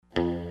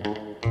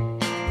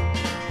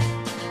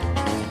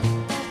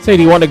It's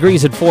 81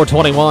 degrees at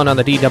 421 on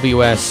the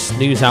DWS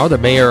News Hour. The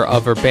mayor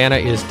of Urbana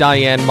is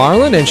Diane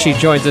Marlin, and she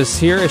joins us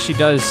here as she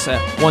does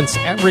once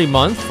every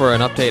month for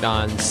an update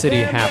on city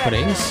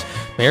happenings.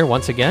 Mayor,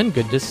 once again,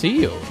 good to see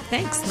you.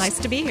 Thanks. Nice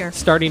to be here.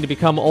 Starting to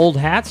become old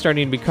hat,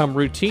 starting to become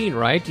routine,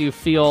 right? Do you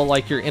feel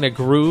like you're in a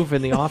groove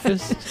in the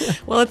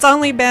office? Well, it's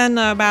only been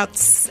about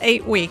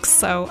 8 weeks,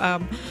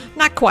 so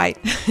not quite.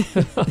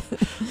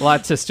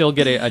 Lots to still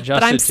get adjusted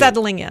But I'm to.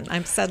 settling in.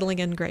 I'm settling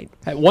in great.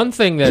 One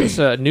thing that's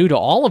new to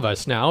all of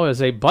us now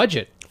is a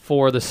budget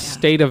for the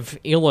state of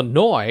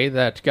Illinois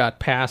that got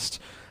passed,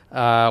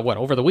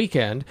 over the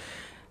weekend.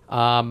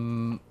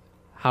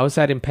 How is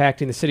that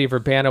impacting the city of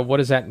Urbana? What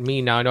does that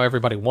mean now? I know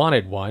everybody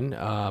wanted one.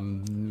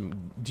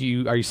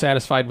 Are you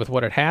satisfied with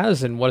what it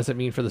has, and what does it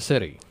mean for the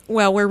city?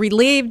 Well, we're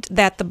relieved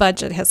that the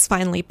budget has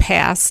finally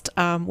passed.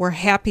 We're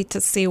happy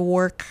to see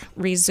work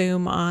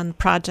resume on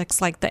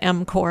projects like the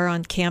M-Corps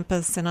on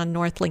campus and on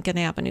North Lincoln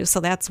Avenue. So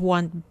that's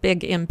one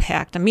big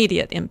impact,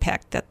 immediate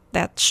impact,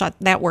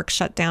 that work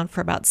shut down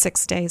for about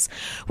 6 days.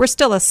 We're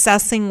still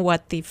assessing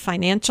what the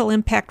financial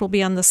impact will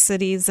be on the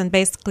cities, and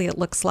basically it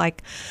looks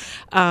like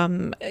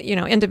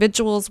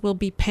individuals will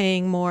be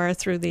paying more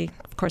through the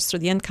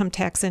income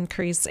tax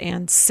increase,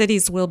 and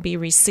cities will be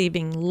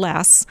receiving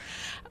less.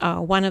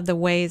 One of the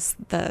ways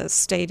the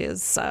state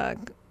is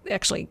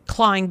actually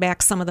clawing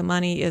back some of the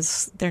money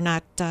is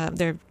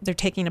they're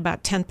taking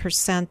about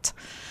 10%.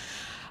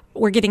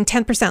 We're getting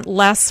 10%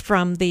 less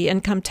from the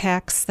income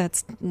tax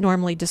that's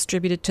normally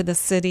distributed to the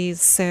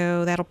cities,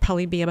 so that'll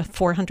probably be a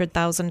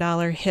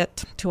 $400,000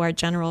 hit to our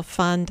general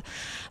fund.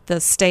 The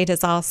state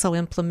is also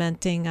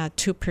implementing a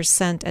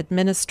 2%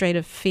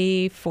 administrative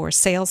fee for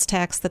sales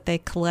tax that they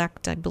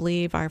collect. I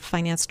believe our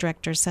finance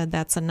director said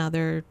that's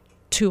another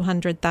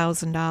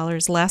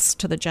 $200,000 less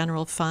to the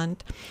general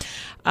fund.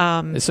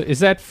 So is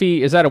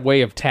that a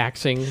way of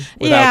taxing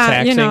without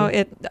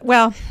taxing?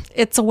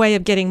 It's a way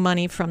of getting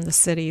money from the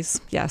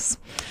cities, yes,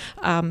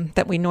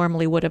 that we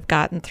normally would have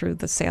gotten through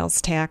the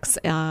sales tax.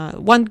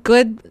 One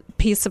good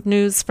piece of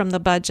news from the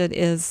budget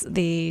is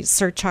the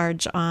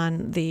surcharge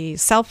on the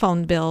cell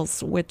phone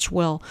bills, which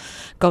will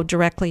go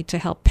directly to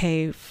help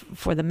pay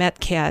for the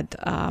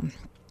MetCAD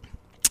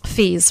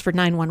fees for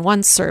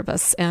 911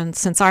 service. And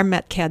since our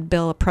MetCAD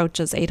bill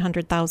approaches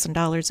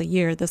 $800,000 a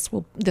year, this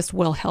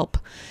will help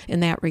in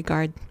that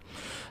regard.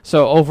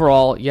 So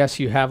overall, yes,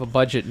 you have a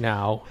budget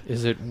now.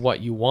 Is it what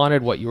you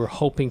wanted, what you were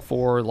hoping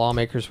for,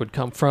 lawmakers would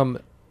come from,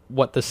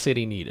 what the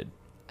city needed?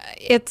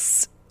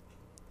 It's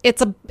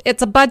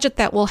a budget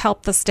that will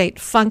help the state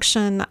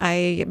function.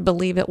 I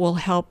believe it will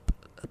help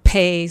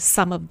pay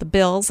some of the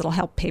bills. It'll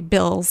help pay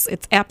bills.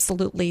 It's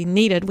absolutely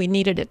needed. We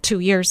needed it 2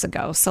 years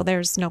ago, so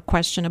there's no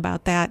question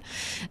about that.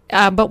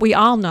 But we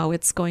all know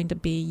it's going to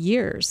be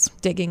years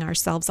digging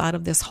ourselves out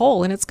of this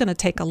hole, and it's going to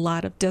take a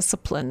lot of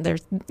discipline.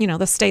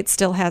 The state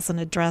still hasn't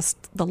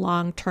addressed the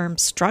long-term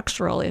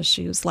structural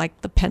issues like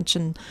the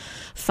pension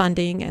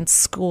funding and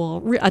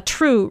a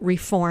true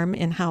reform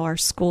in how our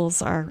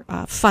schools are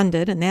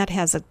funded, and that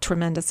has a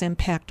tremendous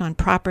impact on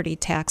property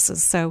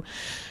taxes. So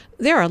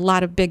there are a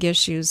lot of big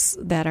issues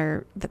that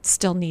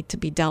still need to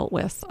be dealt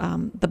with.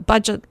 The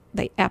budget,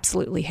 they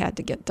absolutely had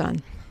to get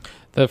done.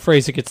 The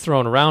phrase that gets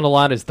thrown around a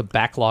lot is the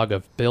backlog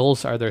of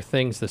bills. Are there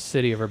things the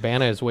city of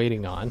Urbana is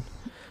waiting on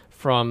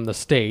from the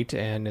state,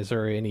 and is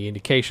there any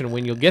indication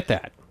when you'll get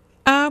that?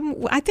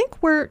 I think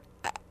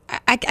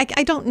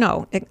I don't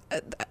know.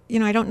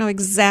 I don't know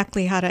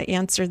exactly how to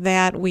answer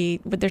that.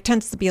 But there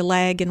tends to be a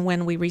lag in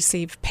when we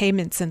receive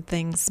payments and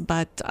things.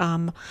 But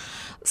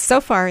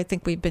so far, I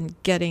think we've been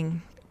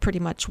getting pretty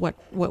much what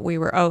we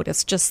were owed.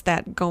 It's just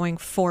that going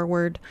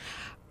forward,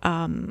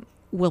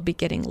 we'll be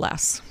getting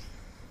less.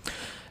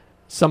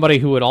 Somebody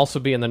who would also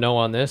be in the know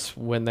on this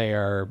when they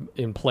are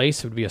in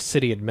place would be a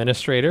city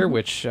administrator,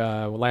 which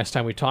last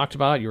time we talked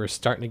about, you were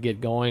starting to get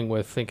going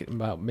with thinking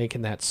about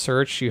making that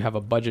search. You have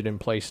a budget in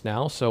place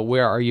now. So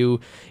where are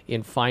you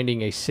in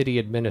finding a city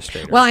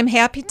administrator? Well, I'm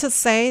happy to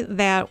say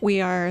that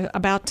we are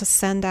about to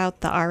send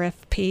out the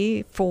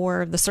RFP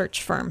for the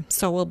search firm.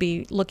 So we'll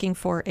be looking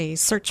for a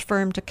search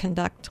firm to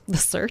conduct the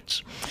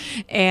search.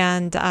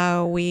 And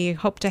we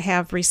hope to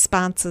have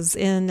responses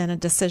in and a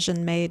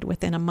decision made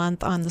within a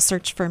month on the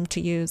search firm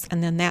to use,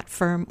 and then that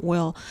firm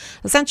will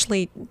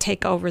essentially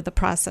take over the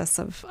process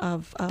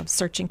of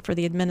searching for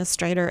the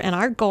administrator. And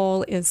our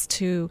goal is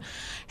to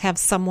have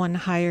someone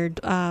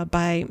hired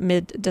by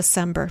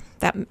mid-December.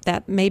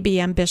 That may be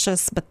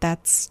ambitious, but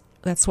that's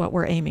what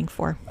we're aiming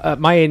for.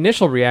 My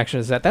initial reaction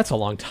is that's a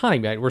long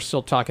time. We're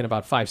still talking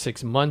about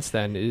 5-6 months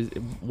then.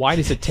 Why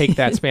does it take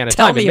that span of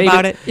time? Tell me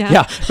about it.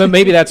 Yeah, but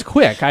maybe that's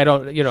quick. I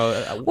don't,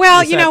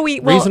 Well,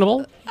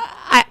 reasonable?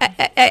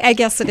 I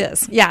guess it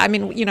is. Yeah, I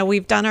mean,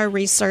 we've done our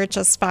research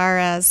as far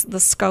as the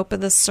scope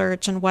of the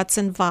search and what's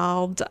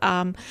involved.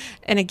 And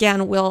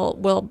again,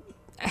 we'll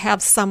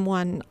have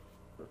someone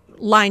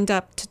lined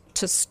up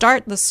to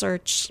start the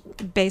search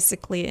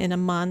basically in a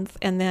month.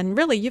 And then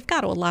really you've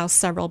got to allow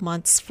several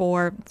months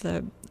for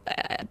the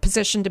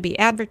position to be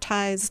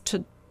advertised,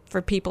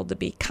 for people to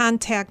be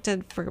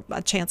contacted, for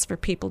a chance for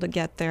people to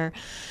get their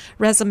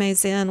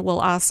resumes in.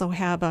 We'll also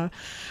have a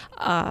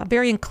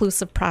very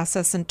inclusive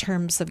process in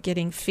terms of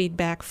getting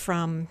feedback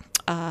from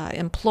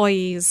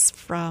employees,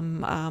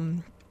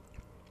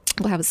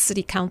 we'll have a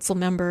city council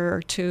member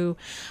or two.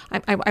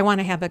 I want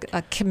to have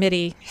a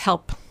committee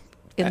help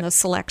in the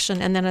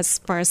selection, and then as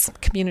far as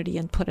community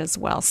input as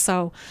well.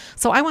 So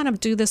I want to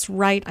do this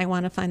right. I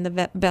want to find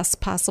the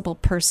best possible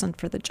person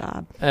for the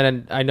job.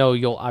 And I know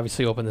you'll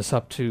obviously open this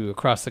up to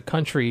across the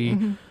country.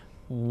 Mm-hmm.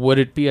 Would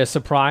it be a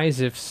surprise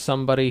if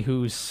somebody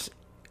who's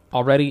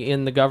already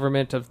in the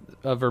government of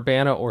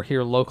Urbana or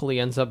here locally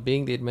ends up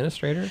being the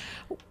administrator?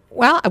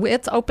 Well,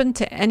 it's open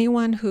to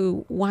anyone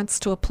who wants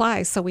to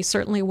apply, so we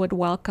certainly would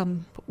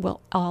welcome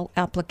all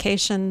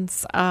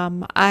applications.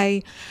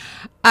 I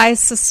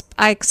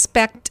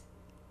expect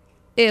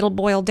it'll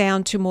boil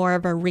down to more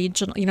of a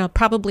regional,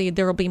 probably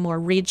there will be more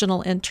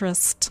regional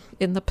interest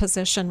in the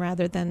position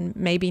rather than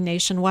maybe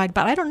nationwide,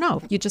 but I don't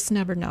know. You just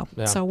never know.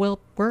 Yeah. So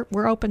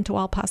we're open to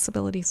all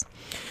possibilities.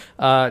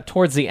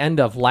 Towards the end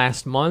of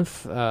last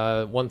month,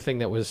 one thing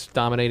that was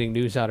dominating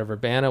news out of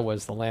Urbana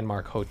was the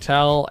Landmark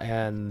Hotel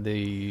and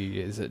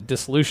the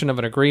dissolution of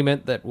an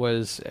agreement that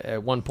was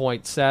at one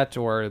point set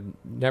or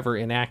never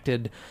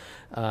enacted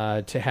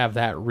to have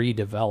that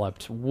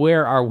redeveloped.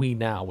 Where are we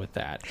now with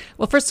that?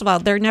 Well, first of all,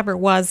 there never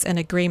was an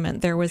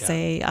agreement. There was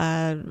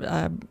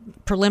a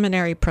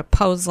preliminary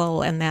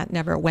proposal, and that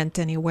never went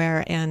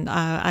anywhere. And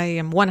I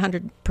am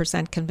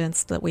 100%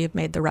 convinced that we have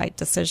made the right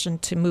decision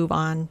to move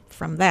on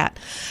from that.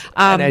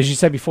 And as you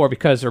said before,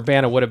 because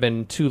Urbana would have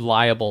been too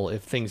liable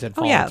if things had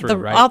fallen through,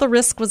 right? All the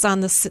risk was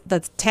on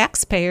the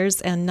taxpayers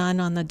and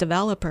none on the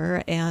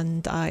developer,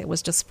 and it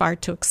was just far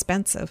too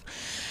expensive.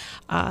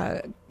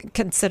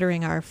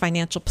 Considering our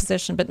financial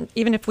position. But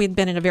even if we'd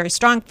been in a very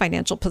strong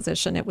financial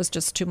position, it was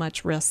just too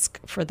much risk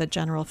for the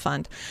general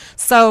fund.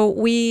 So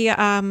we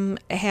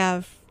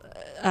have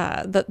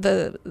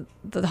the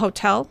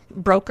hotel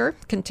broker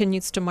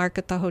continues to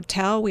market the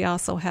hotel. We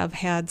also have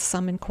had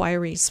some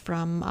inquiries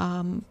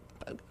from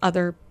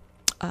other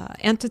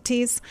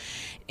entities,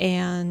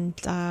 and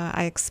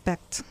I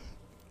expect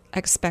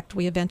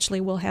we eventually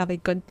will have a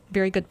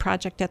very good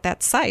project at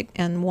that site,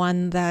 and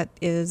one that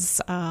is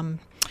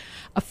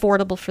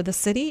affordable for the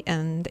city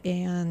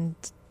and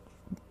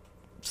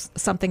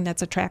something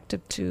that's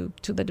attractive to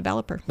the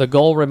developer. The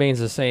goal remains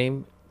the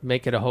same: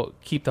 make it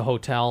keep the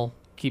hotel,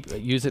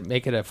 use it,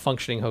 make it a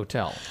functioning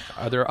hotel.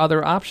 Are there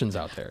other options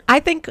out there? I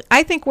think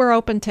we're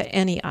open to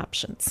any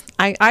options.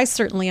 I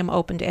certainly am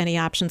open to any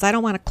options. I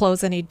don't want to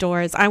close any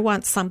doors. I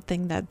want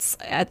something that's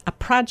a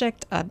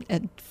project,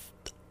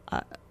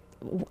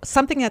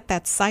 something at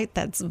that site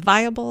that's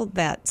viable,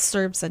 that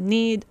serves a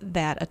need,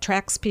 that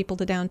attracts people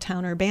to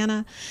downtown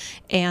Urbana,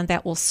 and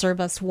that will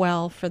serve us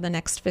well for the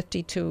next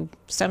 50 to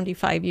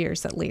 75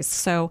 years at least.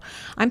 So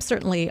I'm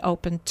certainly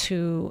open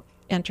to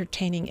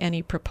entertaining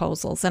any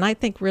proposals, and I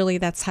think really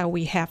that's how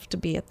we have to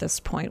be at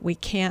this point. We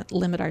can't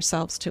limit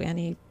ourselves to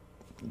any,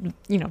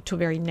 to a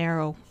very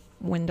narrow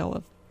window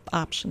of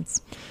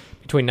options.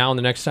 Between now and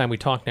the next time we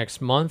talk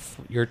next month,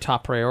 your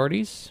top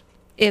priorities?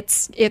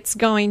 It's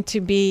going to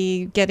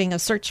be getting a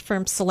search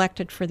firm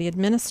selected for the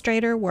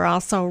administrator. We're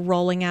also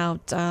rolling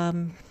out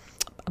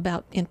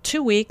about in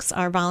 2 weeks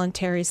our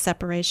voluntary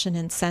separation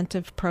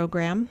incentive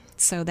program.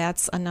 So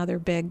that's another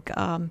big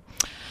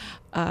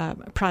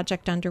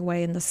project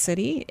underway in the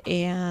city,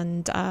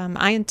 and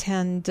I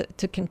intend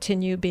to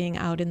continue being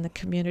out in the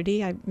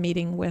community. I'm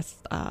meeting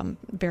with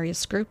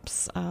various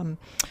groups,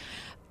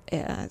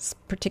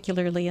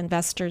 particularly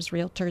investors,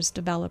 realtors,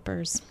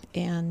 developers,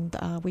 and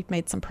we've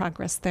made some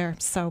progress there.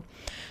 So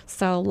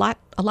a lot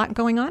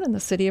going on in the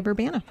city of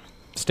Urbana.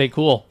 Stay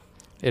cool.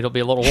 It'll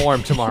be a little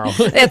warm tomorrow.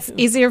 It's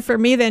easier for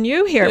me than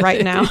you here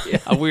right now.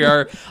 Yeah, we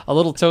are a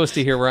little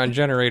toasty here. We're on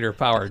generator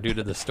power due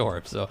to the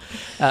storm. So,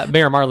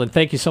 Mayor Marlin,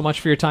 thank you so much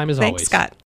for your time as always. Thanks, Scott.